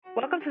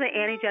Welcome to the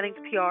Annie Jennings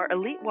PR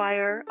Elite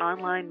Wire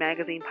online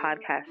magazine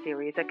podcast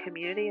series, a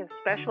community of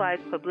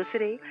specialized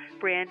publicity,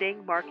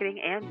 branding,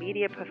 marketing, and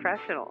media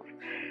professionals.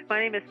 My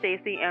name is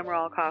Stacey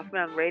Emerald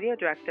Kaufman. I'm radio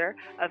director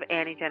of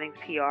Annie Jennings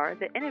PR,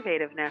 the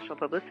innovative national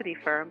publicity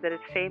firm that is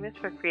famous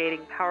for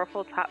creating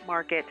powerful top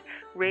market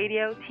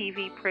radio,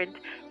 TV, print,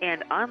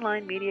 and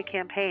online media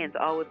campaigns,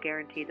 all with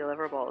guaranteed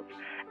deliverables.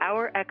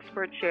 Our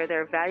experts share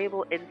their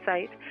valuable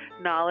insight,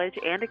 knowledge,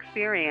 and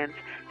experience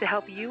to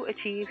help you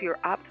achieve your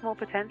optimal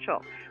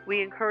potential.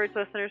 We encourage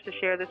listeners to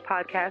share this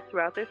podcast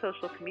throughout their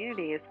social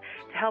communities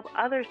to help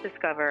others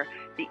discover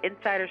the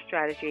insider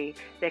strategy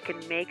that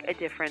can make a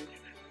difference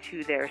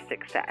to their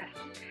success.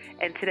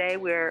 And today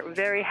we're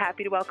very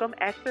happy to welcome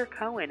Esther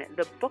Cohen,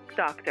 the book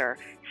doctor.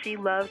 She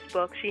loves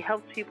books. She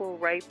helps people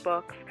write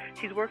books.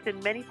 She's worked in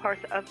many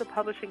parts of the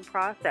publishing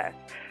process,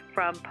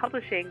 from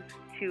publishing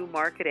to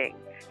marketing.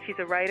 She's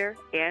a writer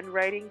and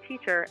writing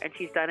teacher, and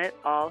she's done it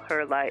all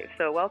her life.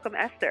 So welcome,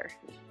 Esther.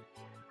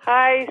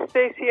 Hi,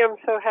 Stacey. I'm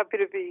so happy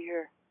to be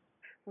here.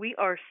 We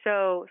are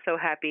so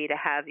happy to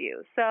have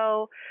you.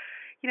 So,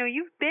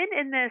 you've been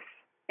in this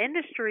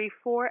industry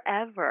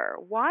forever.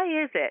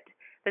 Why is it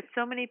that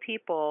so many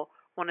people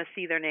want to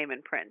see their name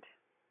in print?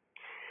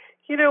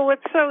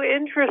 What's so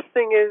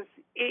interesting is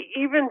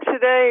even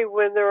today,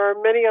 when there are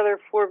many other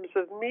forms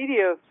of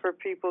media for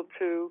people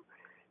to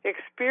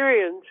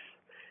experience,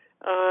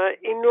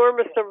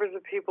 enormous numbers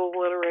of people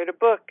want to write a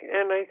book.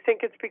 And I think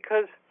it's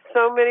because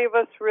so many of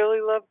us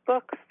really love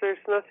books. There's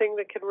nothing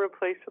that can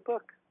replace a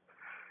book.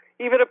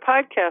 Even a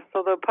podcast,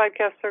 although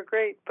podcasts are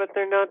great, but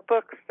they're not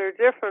books. They're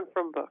different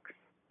from books.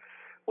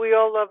 We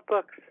all love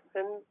books,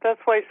 and that's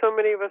why so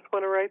many of us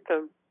want to write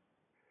them.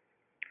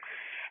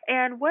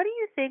 And what do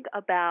you think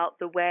about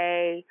the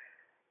way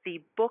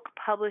the book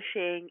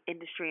publishing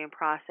industry and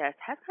process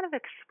has kind of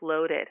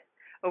exploded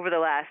over the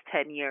last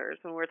 10 years?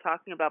 When we're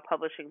talking about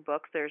publishing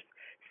books, there's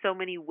so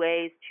many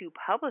ways to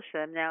publish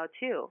them now,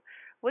 too.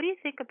 What do you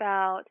think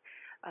about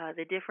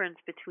the difference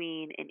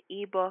between an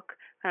e-book,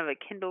 kind of a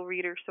Kindle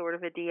reader sort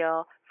of a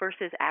deal,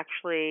 versus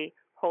actually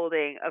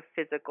holding a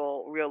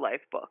physical,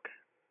 real-life book?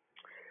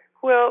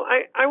 Well,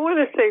 I want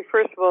to say,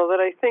 first of all,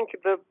 that I think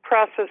the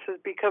process has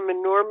become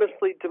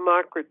enormously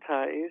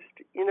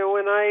democratized.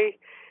 When I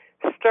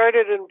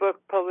started in book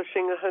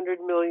publishing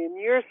 100 million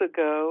years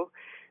ago,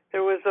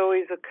 there was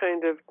always a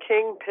kind of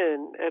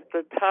kingpin at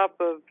the top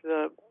of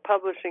the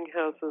publishing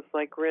houses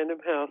like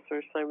Random House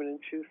or Simon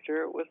 &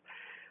 Schuster. It was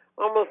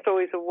almost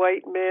always a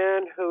white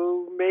man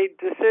who made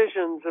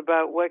decisions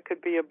about what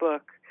could be a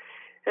book.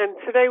 And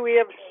today we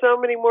have so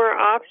many more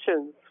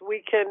options.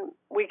 We can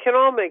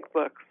all make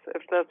books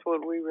if that's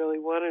what we really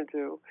want to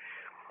do.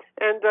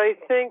 And I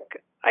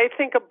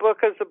think a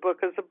book is a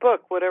book is a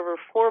book, whatever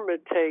form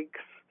it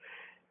takes.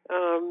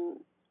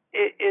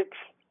 It's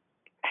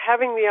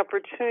having the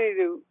opportunity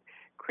to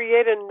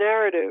create a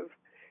narrative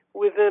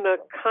within a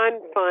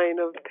confine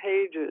of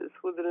pages,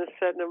 within a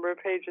set number of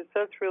pages.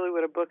 That's really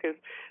what a book is.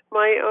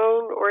 My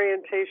own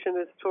orientation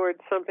is towards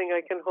something I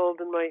can hold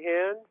in my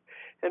hand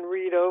and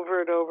read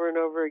over and over and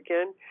over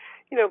again.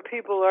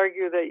 People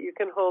argue that you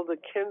can hold a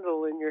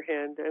Kindle in your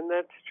hand, and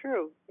that's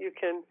true. You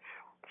can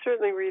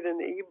certainly read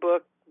an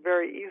e-book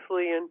very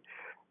easily, and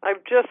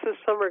I've just this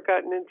summer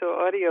gotten into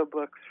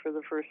audiobooks for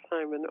the first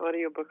time, and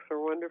audiobooks are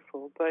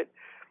wonderful. But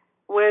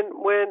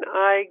when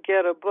I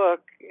get a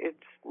book, it's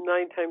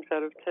 9 times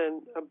out of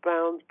 10 a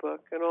bound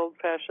book, an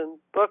old-fashioned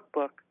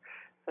book.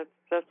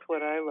 That's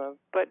what I love.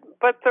 But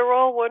they're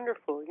all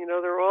wonderful.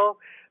 They're all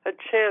a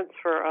chance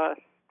for us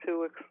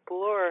to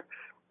explore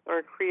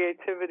our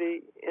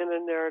creativity in a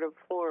narrative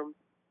form.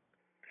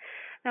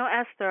 Now,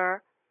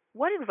 Esther,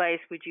 what advice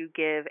would you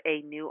give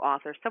a new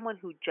author, someone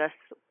who just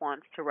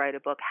wants to write a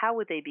book? How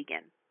would they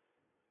begin?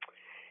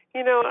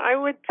 I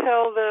would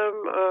tell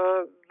them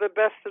the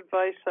best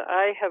advice that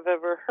I have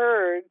ever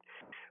heard,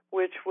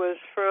 which was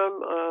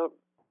from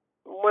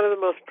one of the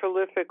most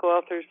prolific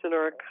authors in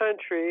our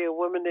country, a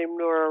woman named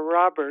Nora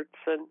Roberts.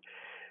 And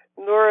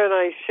Nora and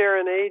I share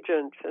an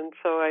agent, and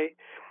so I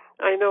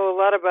know a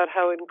lot about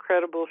how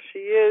incredible she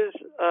is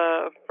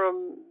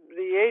from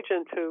the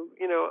agent who,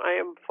 I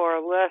am far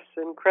less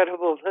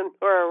incredible than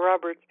Nora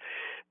Roberts.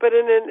 But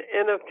in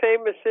a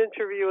famous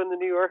interview in the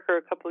New Yorker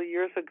a couple of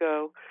years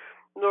ago,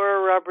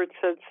 Nora Roberts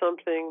said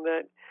something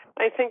that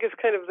I think is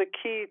kind of the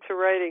key to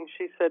writing.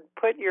 She said,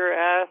 "Put your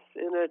ass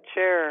in a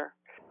chair."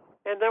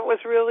 And that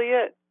was really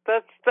it.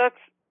 That's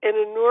an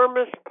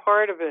enormous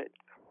part of it.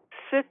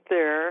 Sit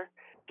there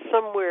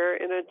somewhere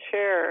in a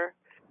chair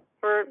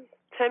for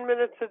 10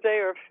 minutes a day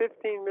or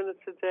 15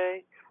 minutes a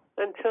day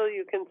until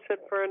you can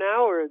sit for an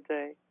hour a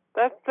day.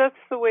 That's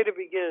the way to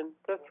begin.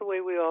 That's the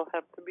way we all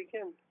have to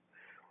begin.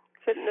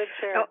 Sit in a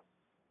chair. Oh,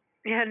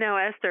 yeah, no,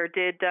 Esther,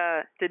 did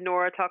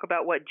Nora talk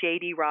about what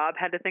J.D. Robb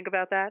had to think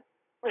about that?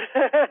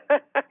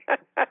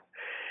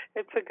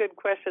 It's a good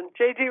question.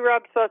 J.D.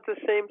 Robb thought the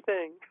same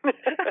thing. But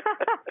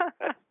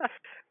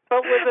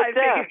with a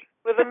death,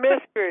 with a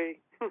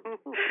mystery.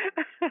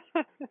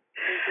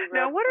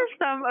 Now, what are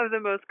some of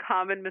the most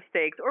common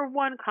mistakes, or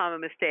one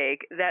common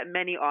mistake, that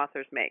many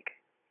authors make?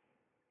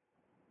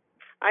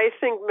 I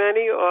think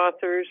many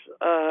authors,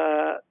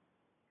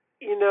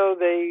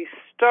 they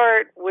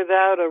start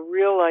without a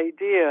real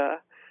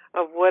idea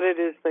of what it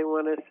is they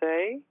want to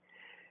say,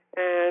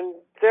 and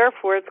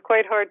therefore it's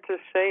quite hard to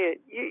say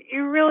it.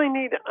 You really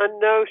need a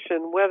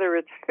notion, whether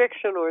it's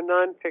fiction or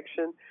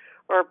nonfiction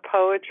or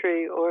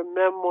poetry or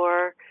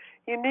memoir.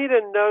 You need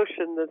a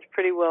notion that's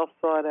pretty well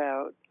thought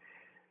out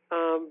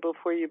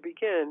before you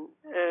begin.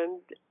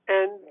 And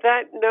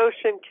that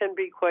notion can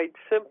be quite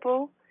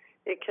simple.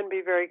 It can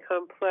be very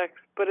complex,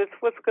 but it's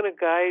what's going to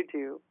guide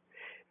you.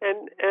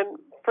 And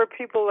for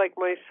people like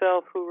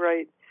myself who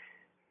write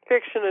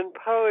fiction and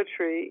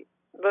poetry,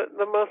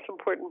 the most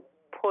important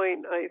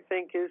point, I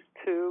think, is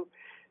to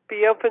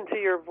be open to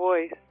your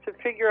voice, to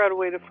figure out a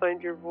way to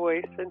find your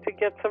voice, and to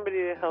get somebody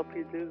to help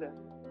you do that.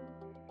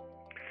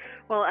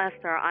 Well,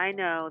 Esther, I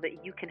know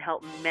that you can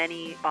help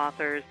many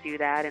authors do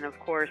that. And, of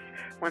course,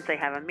 once they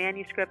have a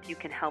manuscript, you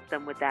can help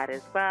them with that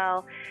as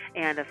well.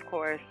 And, of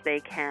course, they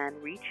can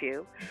reach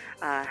you.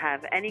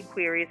 Have any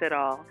queries at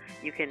all,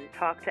 you can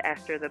talk to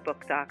Esther, the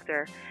book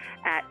doctor,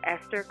 at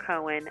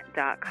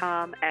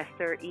esthercohen.com,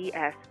 Esther,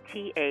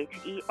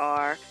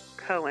 E-S-T-H-E-R,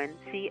 Cohen,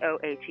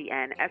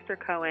 C-O-H-E-N,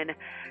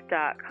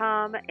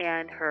 esthercohen.com,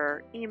 and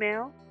her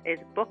email is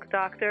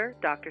bookdoctor,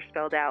 doctor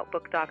spelled out,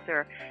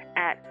 bookdoctor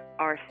at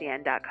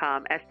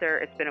rcn.com. Esther,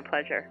 it's been a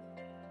pleasure.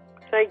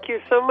 Thank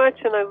you so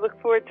much, and I look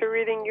forward to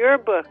reading your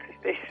book,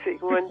 Stacy,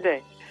 one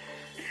day.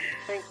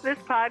 Thanks. This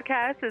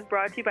podcast is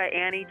brought to you by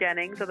Annie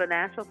Jennings of the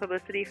national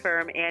publicity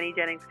firm Annie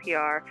Jennings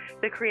PR,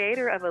 the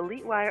creator of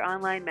Elite Wire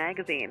Online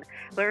magazine.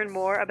 Learn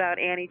more about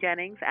Annie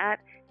Jennings at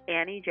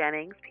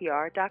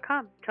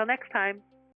AnnieJenningsPR.com. Till next time.